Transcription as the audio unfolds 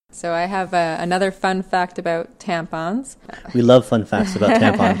So I have another fun fact about tampons. We love fun facts about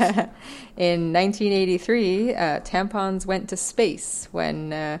tampons. In 1983, tampons went to space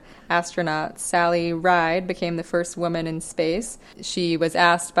when astronaut Sally Ride became the first woman in space. She was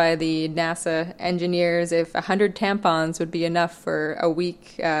asked by the NASA engineers if 100 tampons would be enough for a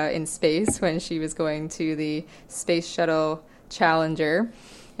week in space when she was going to the Space Shuttle Challenger.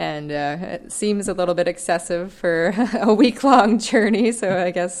 And it seems a little bit excessive for a week-long journey, so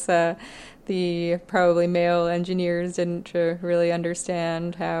I guess the probably male engineers didn't really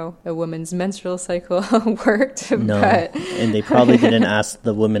understand how a woman's menstrual cycle worked. No, and they probably didn't ask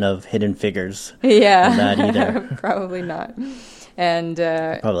the women of Hidden Figures that either. Probably not. And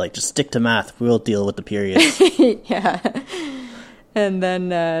probably like, just stick to math, we'll deal with the periods. Yeah. And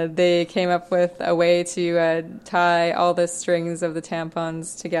then they came up with a way to tie all the strings of the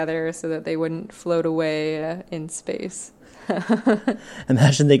tampons together so that they wouldn't float away in space.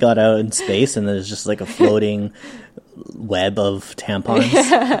 Imagine they got out in space and there's just like a floating web of tampons.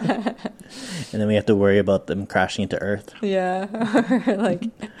 Yeah. And then we have to worry about them crashing into Earth. Yeah, or like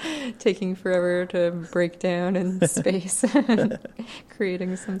taking forever to break down in space,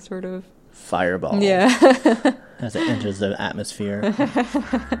 creating some sort of fireball. Yeah. As it enters the atmosphere.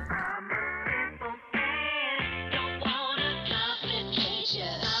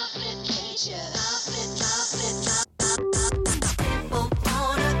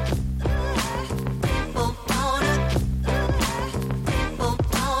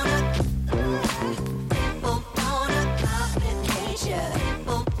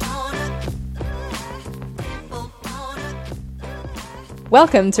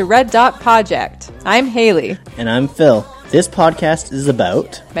 Welcome to Red Dot Project. I'm Haley. And I'm Phil. This podcast is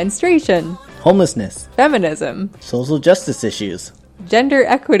about menstruation, homelessness, feminism, social justice issues, gender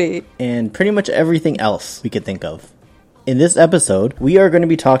equity, and pretty much everything else we could think of. In this episode, we are going to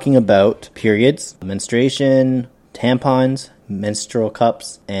be talking about periods, menstruation, tampons, menstrual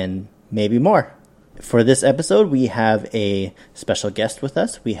cups, and maybe more. For this episode, we have a special guest with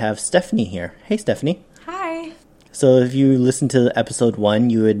us. We have Stephanie here. Hey, Stephanie. Hi. So if you listen to episode 1,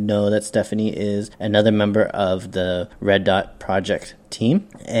 you would know that Stephanie is another member of the Red Dot Project team,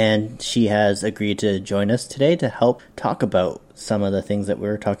 and she has agreed to join us today to help talk about some of the things that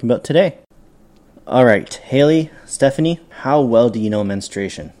we're talking about today. All right, Haley, Stephanie, how well do you know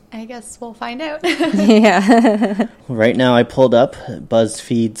menstruation? I guess we'll find out. Yeah. Right now I pulled up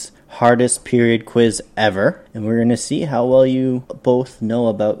BuzzFeed's hardest period quiz ever, and we're going to see how well you both know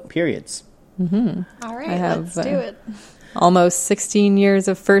about periods. Mm-hmm. All right, let's do it. Almost 16 years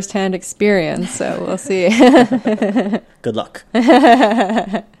of first-hand experience, so we'll see. Good luck.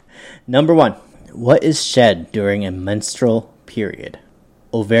 Number 1. What is shed during a menstrual period?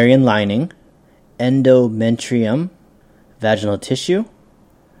 Ovarian lining, endometrium, vaginal tissue,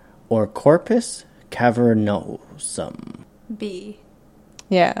 or corpus cavernosum? B.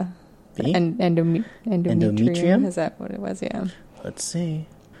 Yeah. B? Endometrium? Is that what it was? Yeah. Let's see.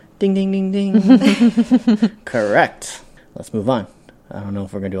 Ding, ding, ding, ding. Correct. Let's move on. I don't know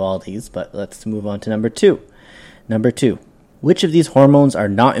if we're going to do all these, but let's move on to number 2. Number 2. Which of these hormones are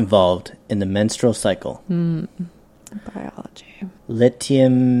not involved in the menstrual cycle? Biology.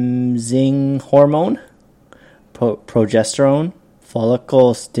 Luteinizing hormone, progesterone,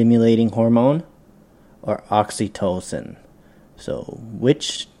 follicle-stimulating hormone, or oxytocin. So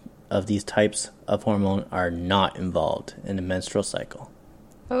which of these types of hormone are not involved in the menstrual cycle?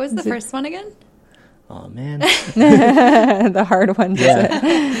 What was the first one again? Oh, man. The hard one.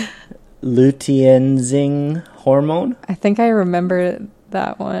 Yeah. Luteinizing hormone? I think I remember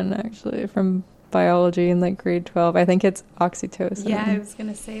that one, actually, from biology in, like, grade 12. I think it's oxytocin. Yeah, I was going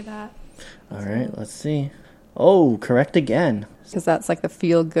to say that. All right, let's see. Oh, correct again. Because that's, like, the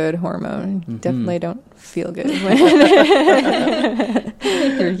feel-good hormone. You definitely don't feel good when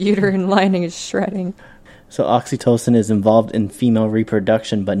your uterine lining is shredding. So oxytocin is involved in female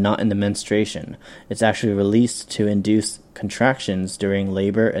reproduction, but not in the menstruation. It's actually released to induce contractions during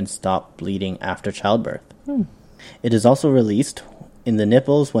labor and stop bleeding after childbirth. It is also released in the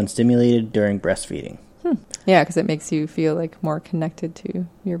nipples when stimulated during breastfeeding. Yeah, because it makes you feel like more connected to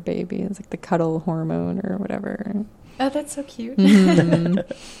your baby. It's like the cuddle hormone or whatever. Oh, that's so cute.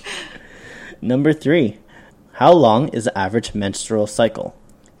 Number 3. How long is the average menstrual cycle?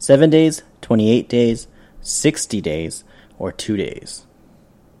 7 days, 28 days, 60 days, or 2 days?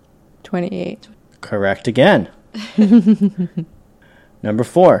 28. Correct again. Number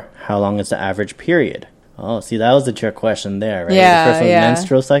 4. How long is the average period? Oh, see, that was the trick question there, right? Yeah, the first one's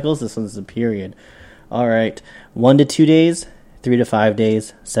menstrual cycles. This one's the period. All right. 1 to 2 days, 3 to 5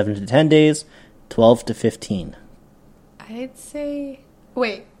 days, 7 to 10 days, 12 to 15. I'd say...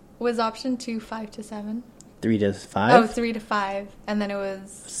 Wait, Was option 2 5 to 7? 3 to 5? Oh, 3 to 5. And then it was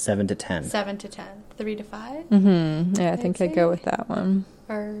 7 to 10. 7 to 10. 3 to 5? Mm-hmm. Yeah, I think I'd I'd go say. with that one.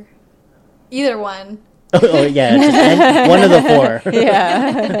 Or either one. Oh, yeah. One of the 4.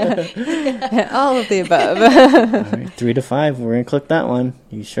 Yeah. All of the above. All right, 3 to 5. We're going to click that one.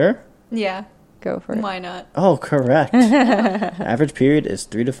 You sure? Yeah. Go for it. Why not? Oh, correct. Average period is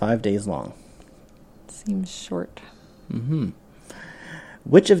 3 to 5 days long. Seems short.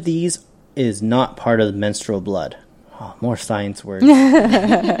 Which of these is not part of the menstrual blood? Oh, more science words.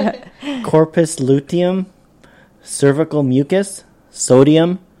 Corpus luteum, cervical mucus,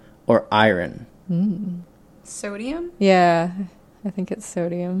 sodium, or iron? Sodium? Yeah, I think it's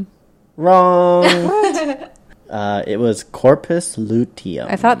sodium. Wrong. It was corpus luteum.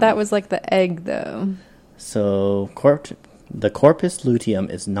 I thought that was like the egg, though. So the corpus luteum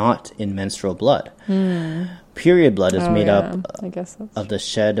is not in menstrual blood. Period blood is made up I guess that's of the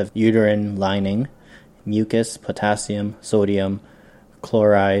shed of uterine lining, mucus, potassium, sodium,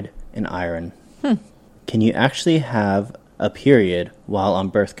 chloride, and iron. Can you actually have a period while on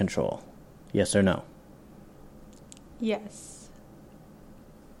birth control? Yes or no? Yes.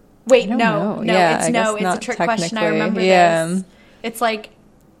 Wait, I don't no. know. No, Yeah, it's I guess no. It's a not trick question. I technically. remember Yeah. this. It's like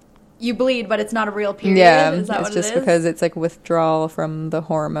you bleed, but it's not a real period. Yeah, Is that it's what just it is? because it's like withdrawal from the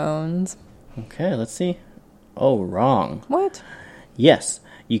hormones. Okay, let's see. Oh, wrong. What? Yes,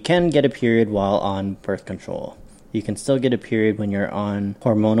 you can get a period while on birth control. You can still get a period when you're on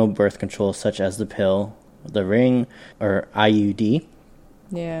hormonal birth control, such as the pill, the ring, or IUD.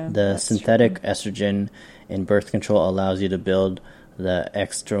 Yeah. The that's synthetic true. estrogen in birth control allows you to build the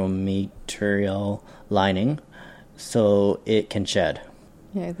extrametrial lining so it can shed.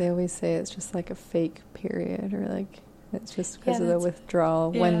 Yeah, they always say it's just like a fake period, or like it's just because Yeah, of the that's-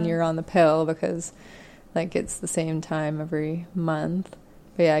 withdrawal when yeah. you're on the pill, because like it's the same time every month.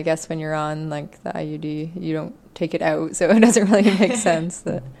 But yeah, I guess when you're on like the IUD, you don't take it out, so it doesn't really make sense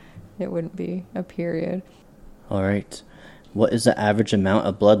that it wouldn't be a period. All right. What is the average amount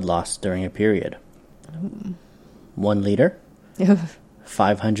of blood lost during a period? 1 liter,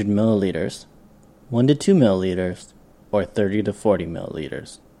 500 milliliters, 1 to 2 milliliters, or 30 to 40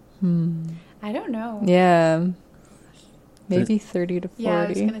 milliliters? I don't know. Yeah. Maybe 30 to 40. Yeah, I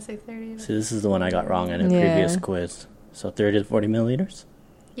was going to say 30. So this is the one I got wrong in a Yeah. previous quiz. So 30 to 40 milliliters?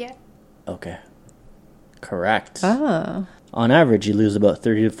 Yeah. Okay. Correct. Ah. On average, you lose about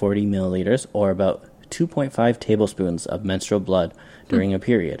 30 to 40 milliliters, or about 2.5 tablespoons of menstrual blood during a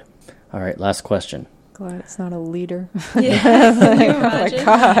period. All right, last question. Glad it's not a liter. Yeah. Can you Oh my imagine?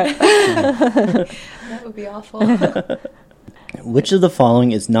 god. That would be awful. Which of the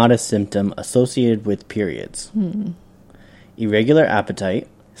following is not a symptom associated with periods? Irregular appetite,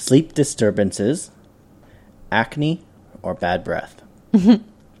 sleep disturbances, acne, or bad breath? It's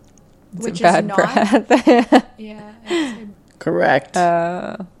Which is bad not. breath. Yeah. I'd say Correct.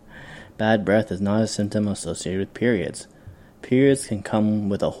 Uh, Bad breath is not a symptom associated with periods. Periods can come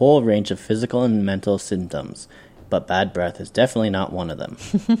with a whole range of physical and mental symptoms, but bad breath is definitely not one of them.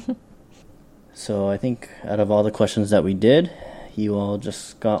 So I think out of all the questions that we did, you all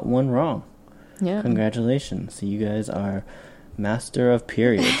just got one wrong. yeah. Congratulations. You guys are master of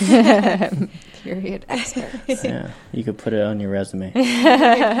periods. Period expert. Yeah, you could put it on your resume.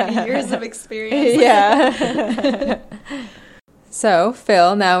 years of experience. Yeah. So,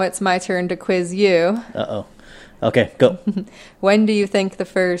 Phil, now it's my turn to quiz you. Uh-oh. Okay, go. When do you think the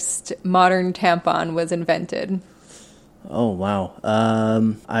first modern tampon was invented? Oh, wow.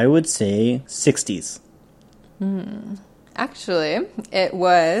 I would say 60s. Actually, it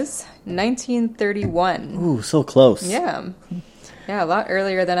was 1931. Ooh, so close. Yeah. Yeah, a lot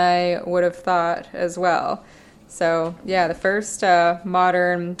earlier than I would have thought as well. So, yeah, the first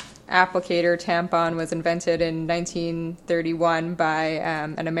modern applicator tampon was invented in 1931 by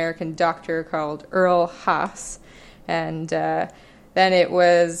an American doctor called Earl Haas. And then it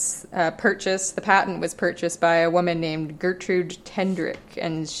was purchased, the patent was purchased by a woman named Gertrude Tendrick.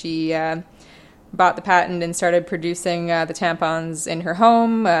 And she bought the patent and started producing the tampons in her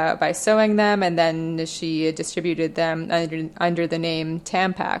home by sewing them, and then she distributed them under the name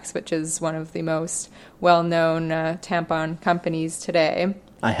Tampax, which is one of the most well-known tampon companies today.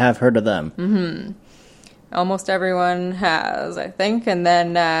 I have heard of them. Almost everyone has, I think. And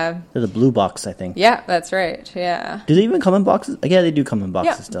then, They're the blue box, I think. yeah, that's right, yeah. Do they even come in boxes? Yeah, they do come in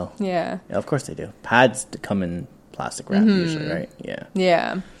boxes Yeah. still. Yeah. Yeah, of course they do. Pads come in plastic wrap usually, right? Yeah.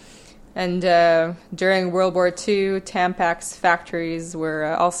 Yeah. And during World War II, Tampax factories were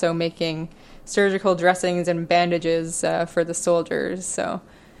also making surgical dressings and bandages for the soldiers. So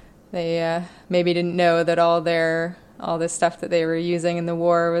they maybe didn't know that all their all this stuff that they were using in the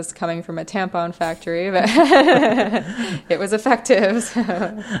war was coming from a tampon factory, but it was effective. So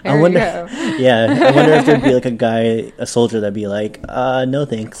I wonder, I wonder if there'd be like a soldier that'd be like, no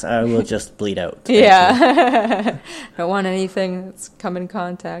thanks, I will just bleed out. Yeah. Don't want anything that's come in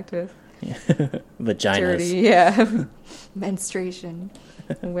contact with Vaginas. dirty, menstruation.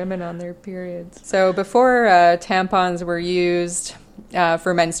 Women on their periods. So before tampons were used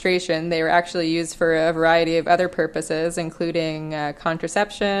for menstruation, they were actually used for a variety of other purposes, including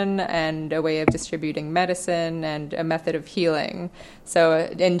contraception and a way of distributing medicine and a method of healing. So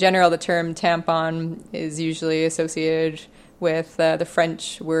in general, the term tampon is usually associated with the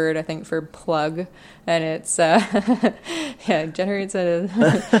French word, I think, for plug, and it's it generates a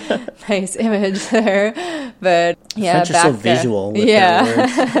nice image there. But yeah, French are so visual with their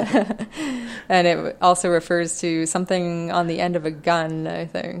words. And it also refers to something on the end of a gun, I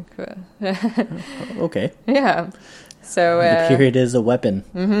think. Okay. Yeah. So the period is a weapon.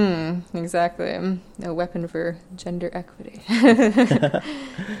 Mm-hmm, exactly. A weapon for gender equity.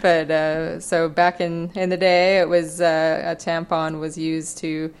 But so back in the day, it was a tampon was used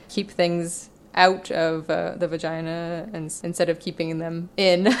to keep things out of the vagina and instead of keeping them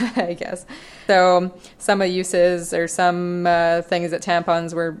in, I guess. So some of the uses or some things that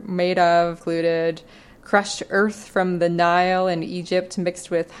tampons were made of included crushed earth from the Nile in Egypt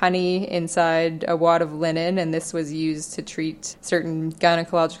mixed with honey inside a wad of linen, and this was used to treat certain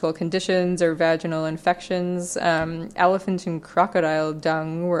gynecological conditions or vaginal infections. Elephant and crocodile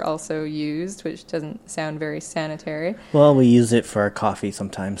dung were also used, which doesn't sound very sanitary. Well, we use it for our coffee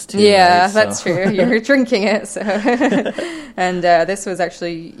sometimes too. Yeah, right? that's true. You're drinking it. So. And this was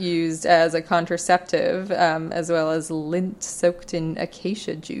actually used as a contraceptive, as well as lint soaked in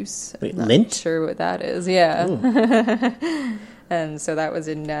acacia juice. Wait, Not lint? sure what that is. Yeah. And so that was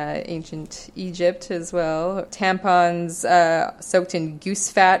in ancient Egypt as well. Tampons soaked in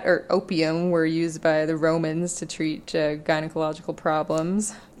goose fat or opium were used by the Romans to treat gynecological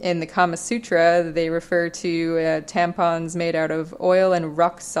problems. In the Kama Sutra, they refer to tampons made out of oil and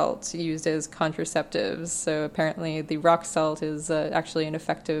rock salt used as contraceptives. So apparently the rock salt is actually an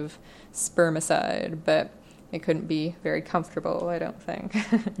effective spermicide, but it couldn't be very comfortable, I don't think.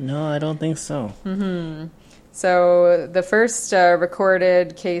 No, I don't think so. Mm-hmm. So the first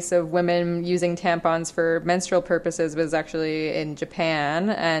recorded case of women using tampons for menstrual purposes was actually in Japan,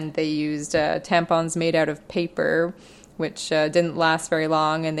 and they used tampons made out of paper, which didn't last very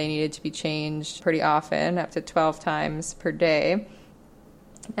long, and they needed to be changed pretty often, up to 12 times per day.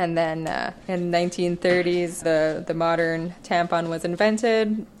 And then in the 1930s, the modern tampon was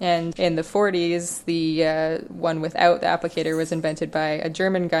invented, and in the 40s, the one without the applicator was invented by a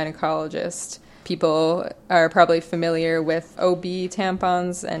German gynecologist. People are probably familiar with OB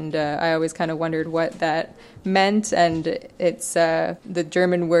tampons, and I always kind of wondered what that meant, and it's the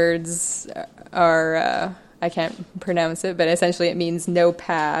German words are... I can't pronounce it, but essentially it means no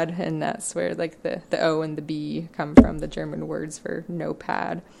pad, and that's where like the O and the B come from, the German words for no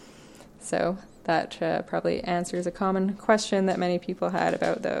pad. So that probably answers a common question that many people had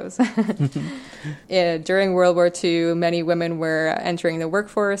about those. During World War II, many women were entering the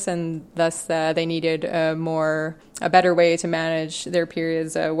workforce, and thus they needed a better way to manage their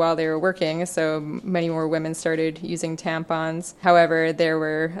periods while they were working, so many more women started using tampons. However, there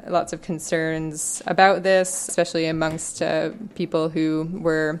were lots of concerns about this, especially amongst people who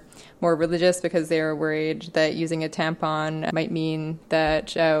were more religious, because they were worried that using a tampon might mean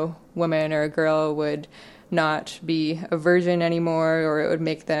that a woman or a girl would not be a virgin anymore, or it would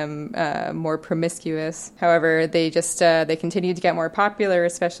make them more promiscuous. However, they continued to get more popular,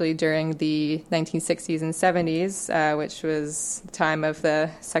 especially during the 1960s and 70s, which was the time of the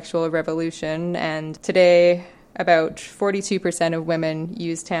sexual revolution. And today, about 42% of women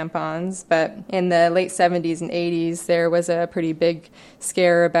use tampons, but in the late 70s and 80s, there was a pretty big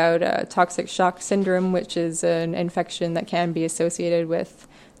scare about toxic shock syndrome, which is an infection that can be associated with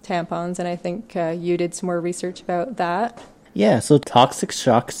tampons, and I think you did some more research about that. Yeah, so toxic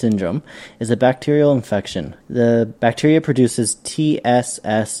shock syndrome is a bacterial infection. The bacteria produces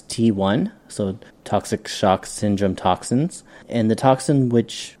TSST1, so toxic shock syndrome toxins, and the toxin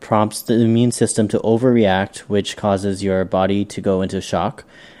which prompts the immune system to overreact, which causes your body to go into shock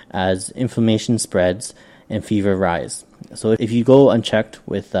as inflammation spreads and fever rise. So if you go unchecked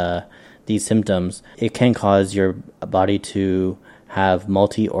with these symptoms, it can cause your body to have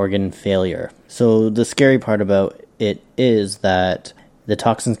multi-organ failure. So the scary part about it is that the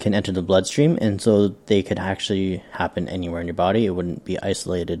toxins can enter the bloodstream, and so they could actually happen anywhere in your body. It wouldn't be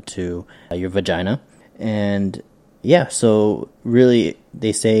isolated to your vagina. And Yeah, so really,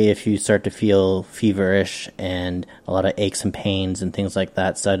 they say if you start to feel feverish and a lot of aches and pains and things like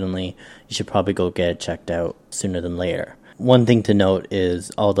that suddenly, you should probably go get it checked out sooner than later. One thing to note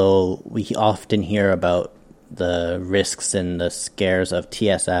is, although we often hear about the risks and the scares of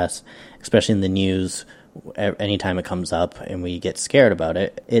TSS, especially in the news, anytime it comes up and we get scared about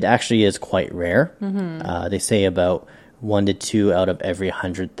it, it actually is quite rare. They say about 1 to 2 out of every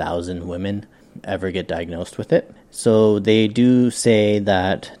 100,000 women ever get diagnosed with it. So they do say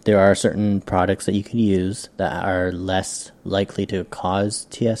that there are certain products that you can use that are less likely to cause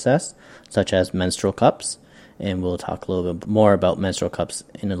TSS, such as menstrual cups. And we'll talk a little bit more about menstrual cups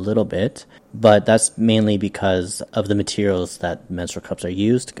in a little bit. But that's mainly because of the materials that menstrual cups are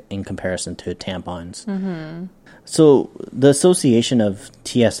used in comparison to tampons. So the association of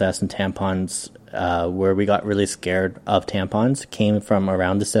TSS and tampons, where we got really scared of tampons, came from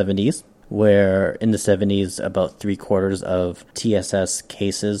around the 70s. Where in the 70s, about 3/4 of TSS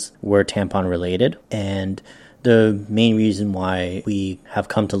cases were tampon related. And the main reason why we have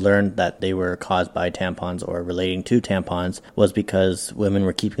come to learn that they were caused by tampons or relating to tampons was because women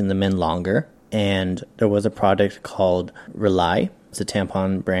were keeping them in longer. And there was a product called Rely. It's a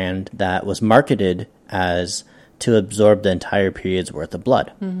tampon brand that was marketed as to absorb the entire period's worth of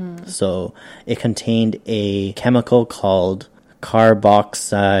blood. So it contained a chemical called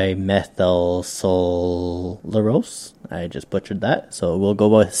carboxymethylsulfurose. I just butchered that, so we'll go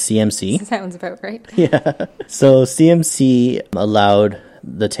with CMC. Sounds about right. Yeah. So CMC allowed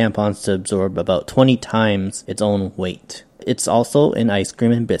the tampons to absorb about 20 times its own weight. It's also in ice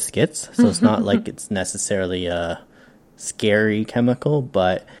cream and biscuits, so it's not like it's necessarily a scary chemical,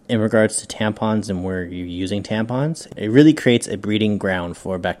 but in regards to tampons and where you're using tampons, it really creates a breeding ground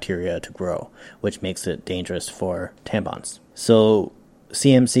for bacteria to grow, which makes it dangerous for tampons. So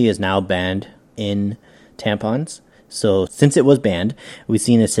CMC is now banned in tampons. So since it was banned, we've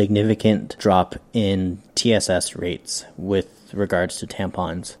seen a significant drop in TSS rates with regards to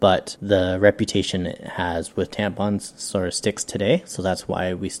tampons, but the reputation it has with tampons sort of sticks today, so that's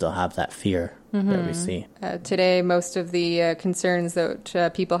why we still have that fear that we see. Today, most of the concerns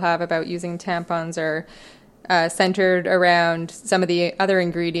that people have about using tampons are centered around some of the other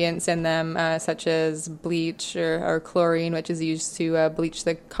ingredients in them, such as bleach or chlorine, which is used to bleach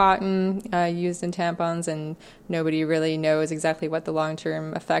the cotton used in tampons, and nobody really knows exactly what the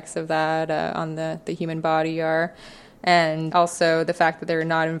long-term effects of that on the human body are. And also the fact that they're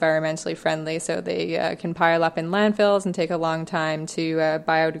not environmentally friendly, so they can pile up in landfills and take a long time to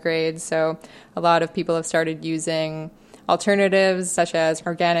biodegrade. So a lot of people have started using alternatives such as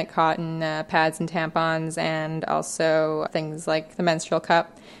organic cotton pads and tampons, and also things like the menstrual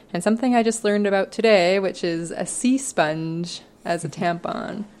cup. And something I just learned about today, which is a sea sponge as a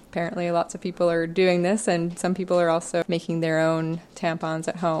tampon. Apparently lots of people are doing this, and some people are also making their own tampons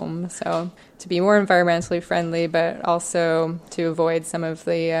at home. So to be more environmentally friendly, but also to avoid some of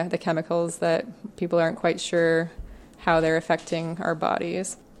the chemicals that people aren't quite sure how they're affecting our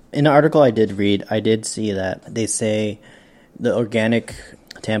bodies. In an article I did read, I did see that they say the organic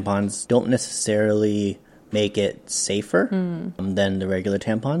tampons don't necessarily make it safer than the regular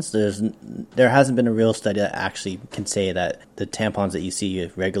tampons. There hasn't been a real study that actually can say that the tampons that you see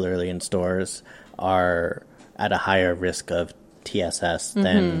regularly in stores are at a higher risk of TSS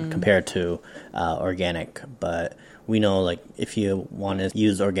than compared to organic. But we know, like, if you want to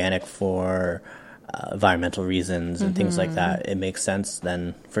use organic for environmental reasons and things like that, it makes sense,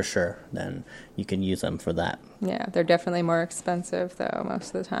 then for sure, then you can use them for that. Yeah, they're definitely more expensive, though,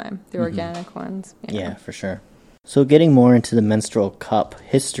 most of the time, the organic ones. Yeah, for sure. So getting more into the menstrual cup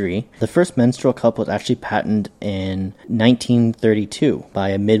history, the first menstrual cup was actually patented in 1932 by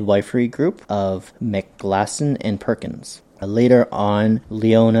a midwifery group of McGlasson and Perkins. Later on,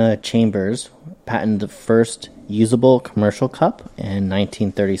 Leona Chambers patented the first usable commercial cup in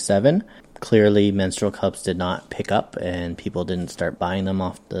 1937. Clearly, menstrual cups did not pick up, and people didn't start buying them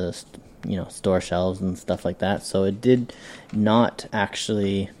off the store shelves and stuff like that. So it did not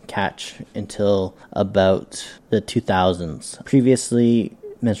actually catch until about the 2000s. Previously,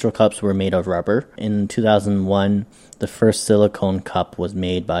 menstrual cups were made of rubber. In 2001, the first silicone cup was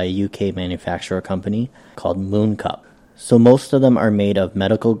made by a UK manufacturer company called Moon Cup. So most of them are made of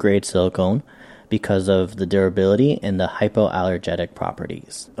medical grade silicone because of the durability and the hypoallergenic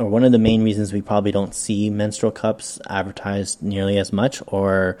properties. Or one of the main reasons we probably don't see menstrual cups advertised nearly as much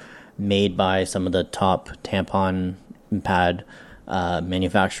or made by some of the top tampon pad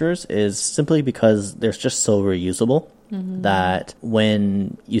manufacturers is simply because they're just so reusable that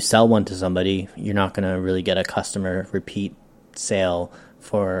when you sell one to somebody, you're not going to really get a customer repeat sale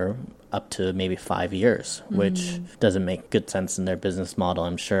for up to maybe 5 years, which doesn't make good sense in their business model,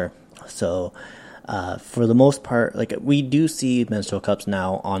 I'm sure. So for the most part, like, we do see menstrual cups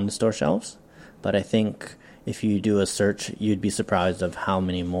now on the store shelves, but I think if you do a search, you'd be surprised of how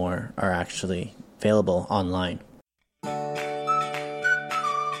many more are actually available online.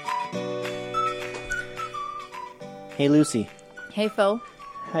 Hey Lucy, Hey, Phil.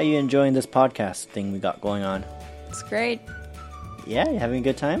 how you enjoying this podcast thing we got going on? It's great. Yeah, you having a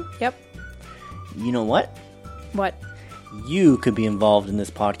good time? Yep. You know what? What? You could be involved in this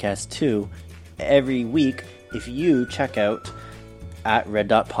podcast too. Every week, if you check out at Red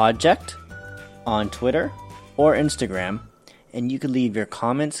Dot Project on Twitter or Instagram, and you could leave your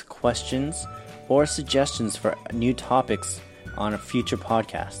comments, questions, or suggestions for new topics on future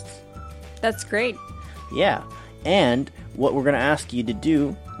podcasts. That's great. Yeah, and what we're going to ask you to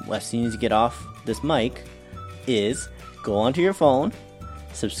do as soon as you get off this mic is go onto your phone,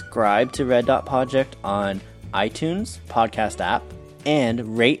 subscribe to Red Dot Project on iTunes podcast app,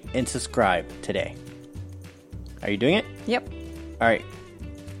 and rate and subscribe today. Are you doing it? Yep. All right.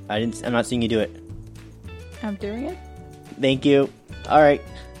 I'm not seeing you do it. I'm doing it. Thank you. All right.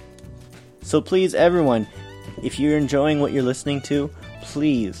 So please, everyone, if you're enjoying what you're listening to,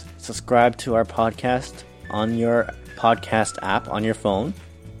 please subscribe to our podcast on your podcast app on your phone,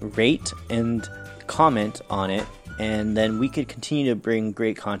 rate and comment on it, and then we could continue to bring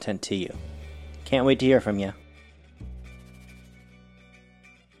great content to you. Can't wait to hear from you.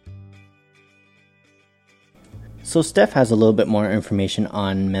 So Steph has a little bit more information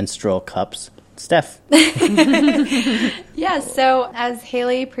on menstrual cups. Steph. Yeah, so as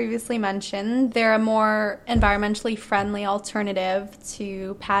Haley previously mentioned, they're a more environmentally friendly alternative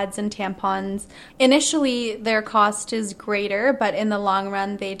to pads and tampons. Initially, their cost is greater, but in the long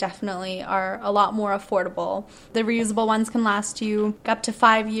run, they definitely are a lot more affordable. The reusable ones can last you up to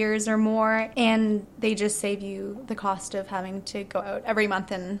 5 years or more, and they just save you the cost of having to go out every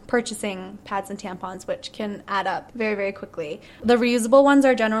month and purchasing pads and tampons, which can add up very, very quickly. The reusable ones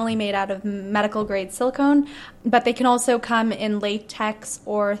are generally made out of medical grade silicone, but they can also come in latex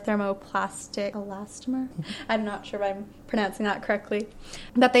or thermoplastic elastomer. I'm not sure if I'm pronouncing that correctly.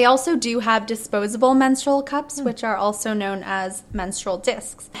 But they also do have disposable menstrual cups, which are also known as menstrual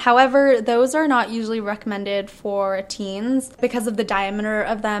discs. However, those are not usually recommended for teens. Because of the diameter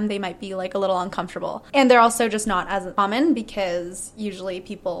of them, they might be like a little uncomfortable. And they're also just not as common because usually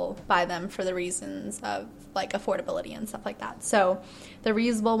people buy them for the reasons of like affordability and stuff like that. So the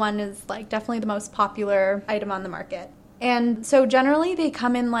reusable one is like definitely the most popular item on the market. And so generally they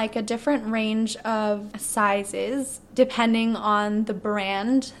come in like a different range of sizes depending on the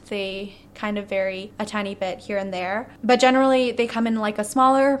brand. They kind of vary a tiny bit here and there. But generally they come in like a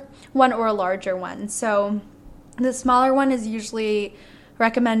smaller one or a larger one. So the smaller one is usually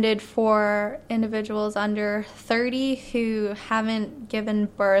recommended for individuals under 30 who haven't given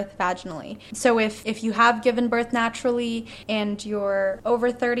birth vaginally. So if you have given birth naturally and you're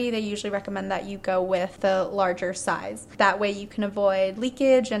over 30, they usually recommend that you go with the larger size. That way you can avoid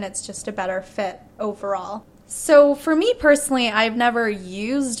leakage and it's just a better fit overall. So for me personally, I've never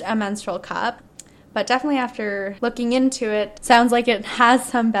used a menstrual cup, but definitely after looking into it, sounds like it has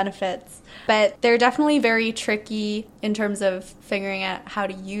some benefits. But they're definitely very tricky in terms of figuring out how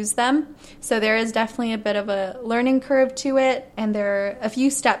to use them. So there is definitely a bit of a learning curve to it, and there are a few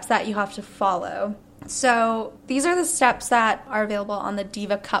steps that you have to follow. So these are the steps that are available on the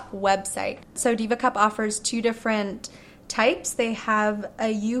Diva Cup website. So Diva Cup offers two different types. They have a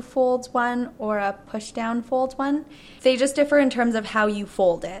U-fold one or a push-down fold one. They just differ in terms of how you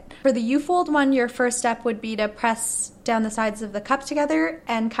fold it. For the U-fold one, your first step would be to press down the sides of the cup together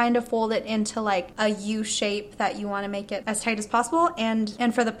and kind of fold it into like a U shape that you want to make it as tight as possible.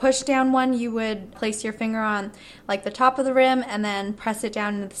 And for the push-down one, you would place your finger on like the top of the rim and then press it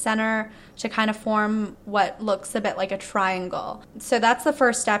down into the center to kind of form what looks a bit like a triangle. So that's the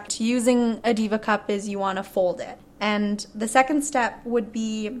first step to using a Diva Cup, is you want to fold it. And the second step would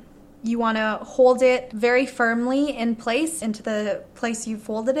be you want to hold it very firmly in place into the place you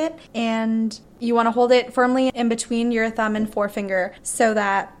folded it, and you want to hold it firmly in between your thumb and forefinger so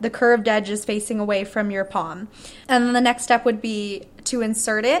that the curved edge is facing away from your palm. And then the next step would be to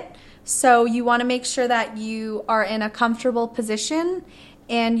insert it. So you want to make sure that you are in a comfortable position,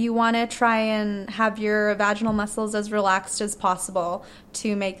 and you want to try and have your vaginal muscles as relaxed as possible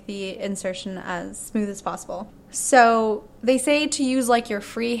to make the insertion as smooth as possible. So they say to use like your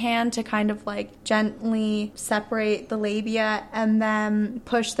free hand to kind of like gently separate the labia and then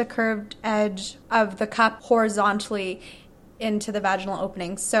push the curved edge of the cup horizontally into the vaginal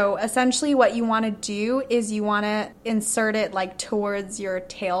opening. So essentially what you want to do is you want to insert it like towards your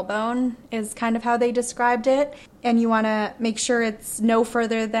tailbone is kind of how they described it. And you want to make sure it's no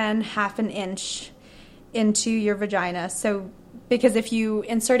further than half an inch into your vagina. So because if you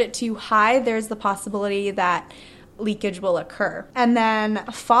insert it too high, there's the possibility that leakage will occur. And then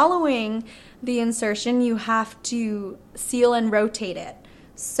following the insertion, you have to seal and rotate it.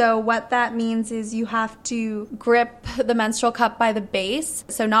 So what that means is you have to grip the menstrual cup by the base.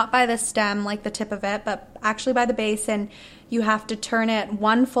 So not by the stem, like the tip of it, but actually by the base. And you have to turn it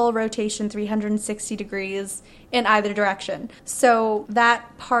one full rotation, 360 degrees in either direction. So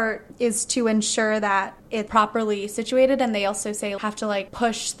that part is to ensure that it's properly situated. And they also say you have to like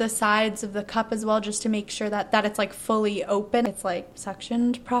push the sides of the cup as well, just to make sure that it's like fully open. It's like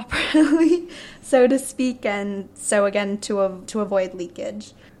suctioned properly, so to speak. And so again, to avoid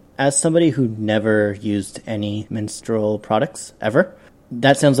leakage. As somebody who never used any menstrual products ever,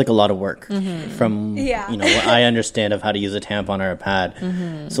 that sounds like a lot of work from what I understand of how to use a tampon or a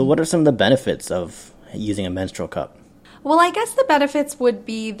pad. So what are some of the benefits of using a menstrual cup? Well, I guess the benefits would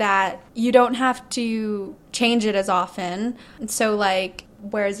be that you don't have to change it as often. So like,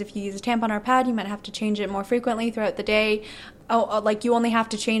 whereas if you use a tampon or a pad, you might have to change it more frequently throughout the day. Like you only have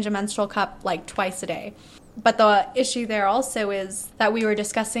to change a menstrual cup like twice a day. But the issue there also is that we were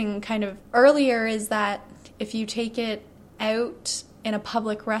discussing kind of earlier is that if you take it out in a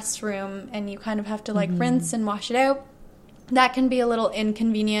public restroom and you kind of have to like rinse and wash it out, that can be a little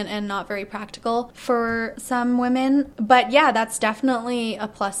inconvenient and not very practical for some women. But yeah, that's definitely a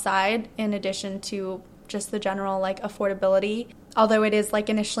plus side in addition to just the general like affordability. Although it is like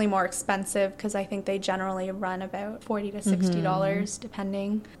initially more expensive because I think they generally run about $40 to $60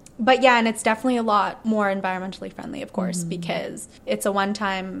 depending. But yeah, and it's definitely a lot more environmentally friendly, of course, because it's a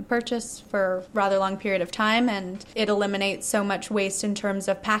one-time purchase for a rather long period of time, and it eliminates so much waste in terms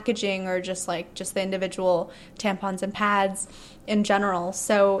of packaging or just the individual tampons and pads in general.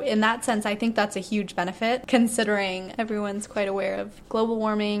 So in that sense, I think that's a huge benefit, considering everyone's quite aware of global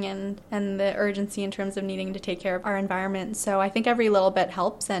warming and the urgency in terms of needing to take care of our environment. So I think every little bit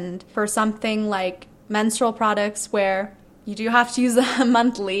helps, and for something like menstrual products where you do have to use them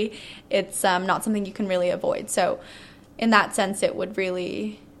monthly, it's not something you can really avoid. So in that sense, it would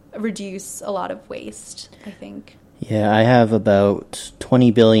really reduce a lot of waste, I think. Yeah, I have about 20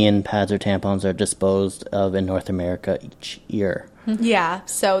 billion pads or tampons are disposed of in North America each year. Yeah,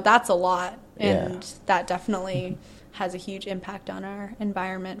 so that's a lot. And that definitely has a huge impact on our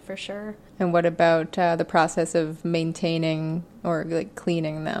environment for sure. And what about the process of maintaining or like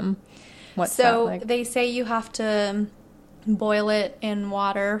cleaning them? What's that like? They say you have to boil it in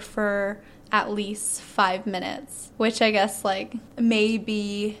water for at least 5 minutes, which I guess like may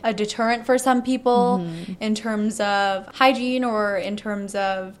be a deterrent for some people in terms of hygiene or in terms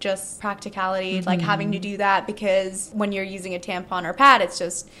of just practicality, like having to do that, because when you're using a tampon or pad, it's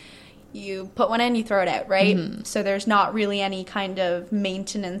just you put one in, you throw it out, right? So there's not really any kind of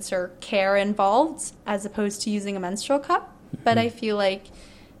maintenance or care involved as opposed to using a menstrual cup. But I feel like,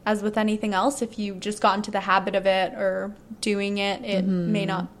 as with anything else, if you just got into the habit of it or doing it, it may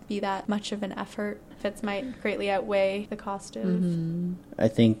not be that much of an effort. Benefits might greatly outweigh the cost of... I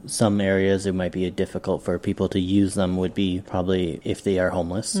think some areas it might be difficult for people to use them would be probably if they are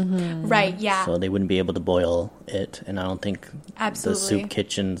homeless. Right, yeah. So they wouldn't be able to boil it, and I don't think Absolutely. the soup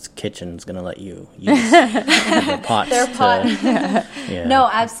kitchen's going to let you use their pots. Their pot. Yeah. No,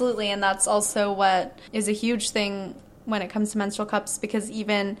 absolutely, and that's also what is a huge thing when it comes to menstrual cups, because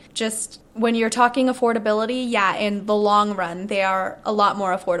even just when you're talking affordability, in the long run, they are a lot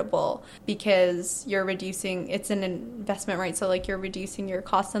more affordable because you're reducing, it's an investment, right? So like you're reducing your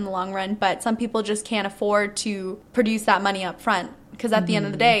costs in the long run, but some people just can't afford to produce that money up front because at the end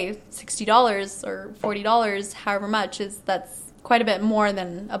of the day, $60 or $40, however much, that's quite a bit more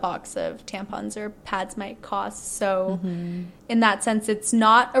than a box of tampons or pads might cost. So in that sense, it's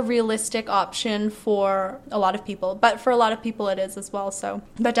not a realistic option for a lot of people, but for a lot of people it is as well. So,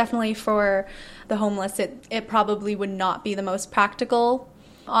 but definitely for the homeless, it probably would not be the most practical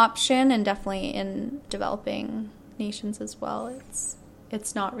option, and definitely in developing nations as well,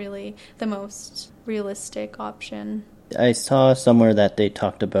 it's not really the most realistic option. I saw somewhere that they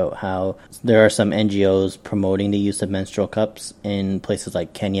talked about how there are some NGOs promoting the use of menstrual cups in places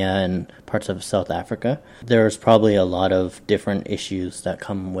like Kenya and parts of South Africa. There's probably a lot of different issues that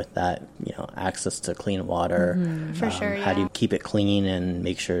come with that, access to clean water. For sure, How do you keep it clean and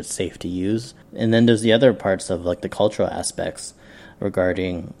make sure it's safe to use? And then there's the other parts of like the cultural aspects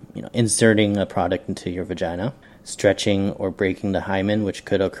regarding, inserting a product into your vagina, stretching or breaking the hymen, which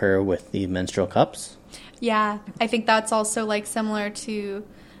could occur with the menstrual cups. Yeah, I think that's also like similar to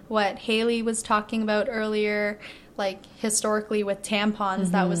what Haley was talking about earlier. Like historically with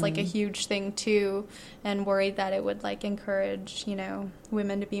tampons, that was like a huge thing too, and worried that it would like encourage, you know,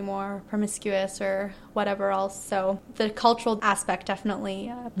 women to be more promiscuous or whatever else. So the cultural aspect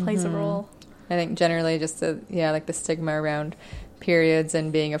definitely plays a role. I think generally just like the stigma around periods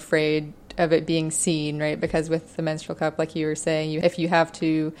and being afraid of it being seen, right? Because with the menstrual cup, like you were saying, if you have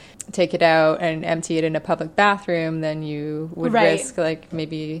to take it out and empty it in a public bathroom, then you would risk like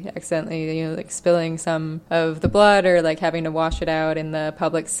maybe accidentally, you know, like spilling some of the blood, or like having to wash it out in the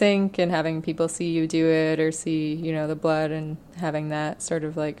public sink and having people see you do it, or see, you know, the blood, and having that sort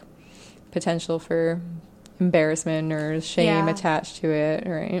of like potential for embarrassment or shame attached to it,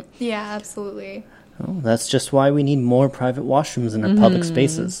 right? Yeah, absolutely. Oh, that's just why we need more private washrooms in our public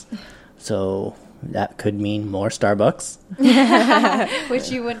spaces. So that could mean more Starbucks. Which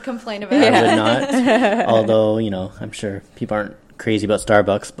you wouldn't complain about. I would not. Although, you know, I'm sure people aren't crazy about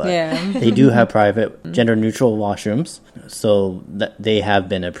Starbucks, but they do have private gender-neutral washrooms. So that they have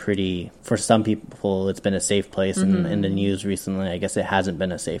been for some people, it's been a safe place. And in the news recently, I guess it hasn't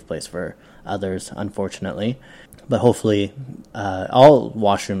been a safe place for others, unfortunately. But hopefully all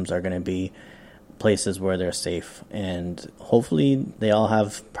washrooms are going to be places where they're safe, and hopefully they all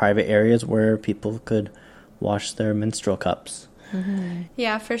have private areas where people could wash their menstrual cups.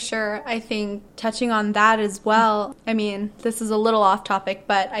 Yeah, for sure. I think touching on that as well, I mean, this is a little off topic,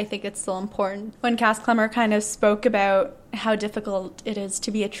 but I think it's still important. When Cass Clemmer kind of spoke about how difficult it is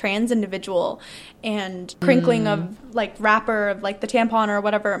to be a trans individual, and crinkling of like wrapper of like the tampon or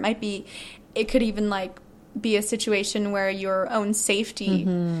whatever it might be, it could even like be a situation where your own safety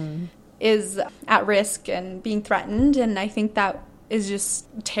is at risk and being threatened, and I think that is just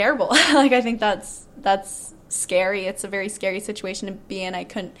terrible. Like, I think that's scary. It's a very scary situation to be in. I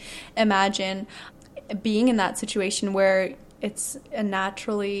couldn't imagine being in that situation where it's a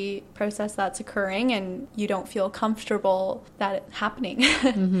naturally process that's occurring and you don't feel comfortable that it's happening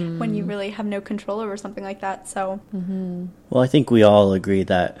when you really have no control over something like that. So Well, I think we all agree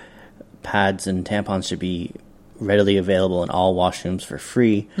that pads and tampons should be readily available in all washrooms for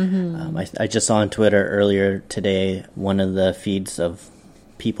free. I just saw on Twitter earlier today, one of the feeds of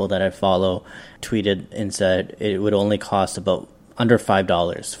people that I follow tweeted and said it would only cost about under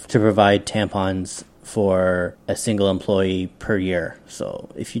 $5 to provide tampons for a single employee per year.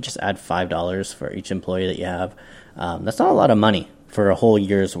 So if you just add $5 for each employee that you have, that's not a lot of money for a whole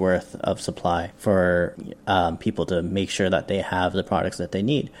year's worth of supply for people to make sure that they have the products that they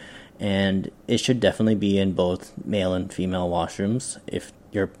need. And it should definitely be in both male and female washrooms if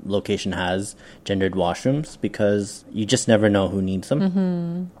your location has gendered washrooms, because you just never know who needs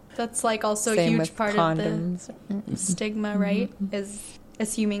them. that's like also Same a huge with part condoms. of the stigma, right? Is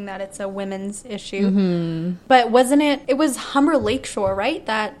assuming that it's a women's issue. But wasn't it was Humber Lakeshore, right?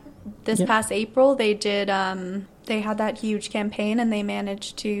 That this past April they did, they had that huge campaign and they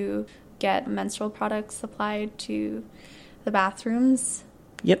managed to get menstrual products supplied to the bathrooms.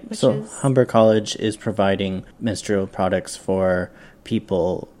 Yep, so Humber College is providing menstrual products for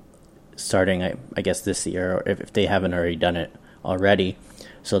people starting, I guess, this year, or if they haven't already done it already.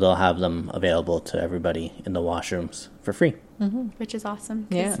 So they'll have them available to everybody in the washrooms for free. Which is awesome.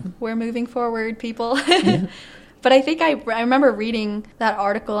 Yeah. We're moving forward, people. But I think I remember reading that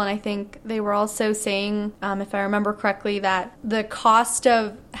article, and I think they were also saying, if I remember correctly, that the cost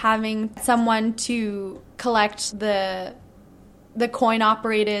of having someone to collect the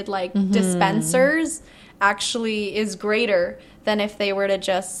coin-operated like dispensers actually is greater than if they were to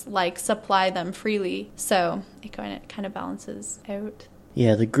just like supply them freely. So it kind of balances out.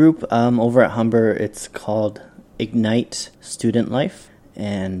 Yeah, the group over at Humber, it's called Ignite Student Life,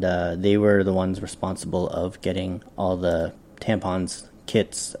 and they were the ones responsible of getting all the tampons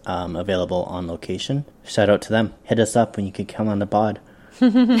kits available on location. Shout out to them. Hit us up when you could come on the pod.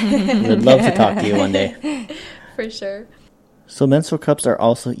 We'd love to talk to you one day. For sure. So menstrual cups are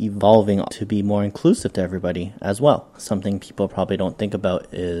also evolving to be more inclusive to everybody as well. Something people probably don't think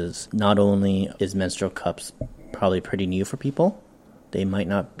about is not only is menstrual cups probably pretty new for people, they might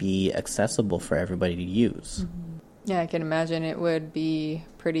not be accessible for everybody to use. Yeah, I can imagine it would be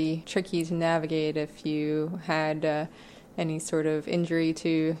pretty tricky to navigate if you had any sort of injury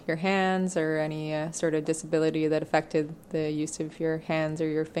to your hands or any sort of disability that affected the use of your hands or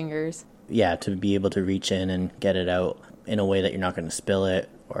your fingers. Yeah, to be able to reach in and get it out in a way that you're not going to spill it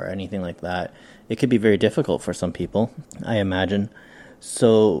or anything like that. It could be very difficult for some people, I imagine.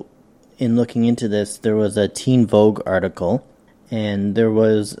 So in looking into this, there was a Teen Vogue article, and there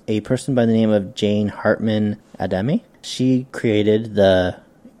was a person by the name of Jane Hartman Ademi. She created the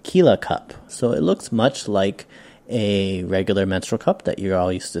Kila cup. So it looks much like a regular menstrual cup that you're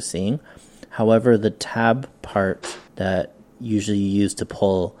all used to seeing. However, the tab part that usually you use to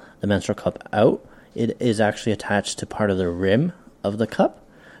pull the menstrual cup out, it is actually attached to part of the rim of the cup.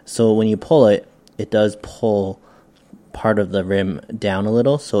 So when you pull it, it does pull part of the rim down a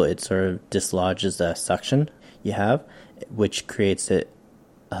little, so it sort of dislodges the suction you have, which creates it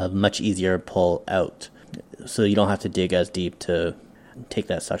a much easier pull out. So you don't have to dig as deep to take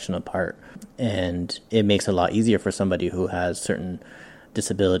that suction apart. And it makes it a lot easier for somebody who has certain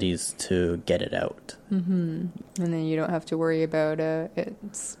disabilities to get it out. Mm-hmm. And then you don't have to worry about it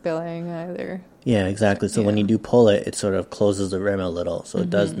spilling either. Yeah, exactly. So when you do pull it, it sort of closes the rim a little. So it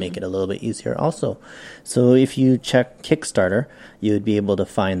does make it a little bit easier also. So if you check Kickstarter, you would be able to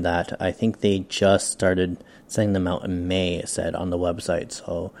find that. I think they just started sending them out in May, it said on the website.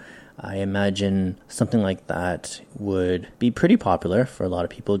 So I imagine something like that would be pretty popular for a lot of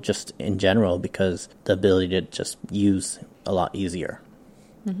people just in general, because the ability to just use a lot easier.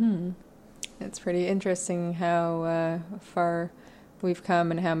 Mm-hmm. It's pretty interesting how far we've come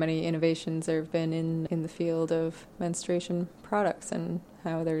and how many innovations there have been in the field of menstruation products, and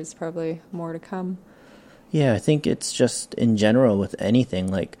how there's probably more to come. Yeah, I think it's just in general with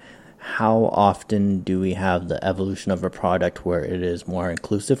anything, like how often do we have the evolution of a product where it is more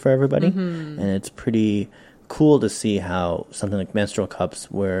inclusive for everybody? And it's pretty cool to see how something like menstrual cups,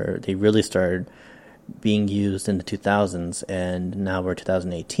 where they really started being used in the 2000s, and now we're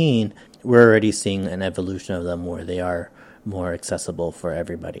 2018, we're already seeing an evolution of them where they are more accessible for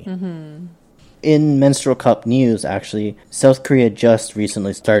everybody. In menstrual cup news, actually, South Korea just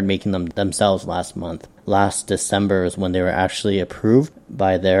recently started making them themselves last month. Last December is when they were actually approved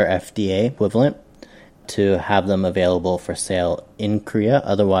by their FDA equivalent to have them available for sale in Korea.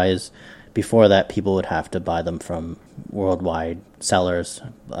 Otherwise, before that, people would have to buy them from worldwide sellers,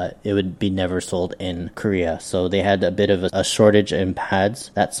 but it would be never sold in Korea. So they had a bit of a shortage in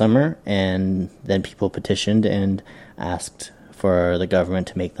pads that summer, and then people petitioned and asked for the government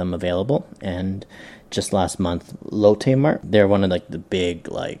to make them available. And just last month, Lotte Mart, they're one of the big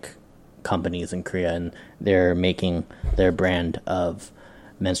companies in Korea, and they're making their brand of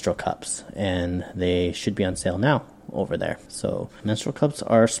menstrual cups, and they should be on sale now over there. So menstrual cups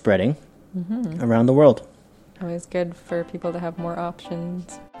are spreading around the world. Always good for people to have more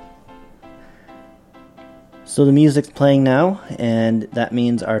options. So the music's playing now, and that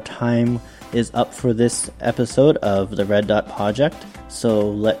means our time is up for this episode of the Red Dot Project. So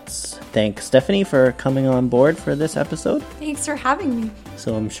let's thank Stephanie for coming on board for this episode. Thanks for having me.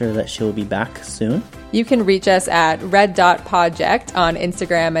 So I'm sure that she'll be back soon. You can reach us at Red Dot Project on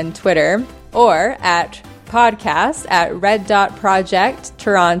Instagram and Twitter, or at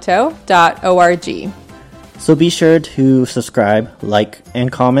podcast@reddotprojecttoronto.org. So be sure to subscribe, like,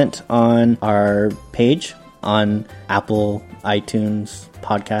 and comment on our page on Apple, iTunes,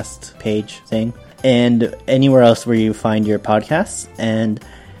 podcast page thing, and anywhere else where you find your podcasts, and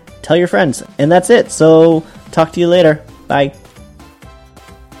tell your friends. And that's it. So talk to you later. Bye.